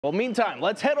Well, meantime,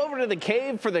 let's head over to the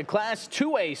Cave for the Class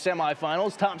 2A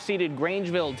semifinals. Top-seeded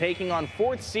Grangeville taking on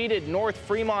fourth-seeded North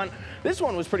Fremont. This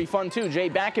one was pretty fun, too, Jay.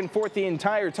 Back and forth the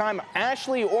entire time.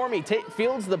 Ashley Orme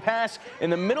fields the pass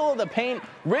in the middle of the paint,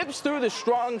 rips through the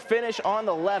strong finish on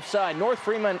the left side. North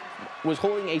Fremont was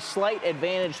holding a slight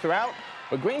advantage throughout,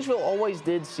 but Grangeville always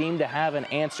did seem to have an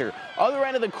answer. Other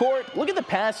end of the court, look at the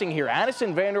passing here.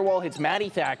 Addison Vanderwall hits Maddie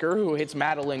Thacker, who hits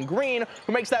Madeline Green,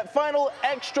 who makes that final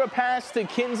extra pass to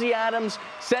Kinsey Adams,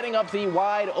 setting up the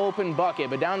wide open bucket.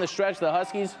 But down the stretch, the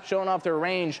Huskies showing off their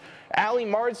range. Allie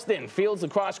Marsden fields the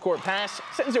cross-court pass,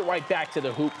 sends it right back to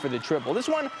the hoop for the triple. This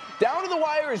one down to the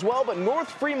wire as well, but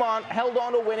North Fremont held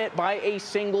on to win it by a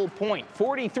single point.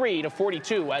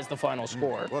 43-42 as the final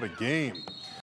score. What a game.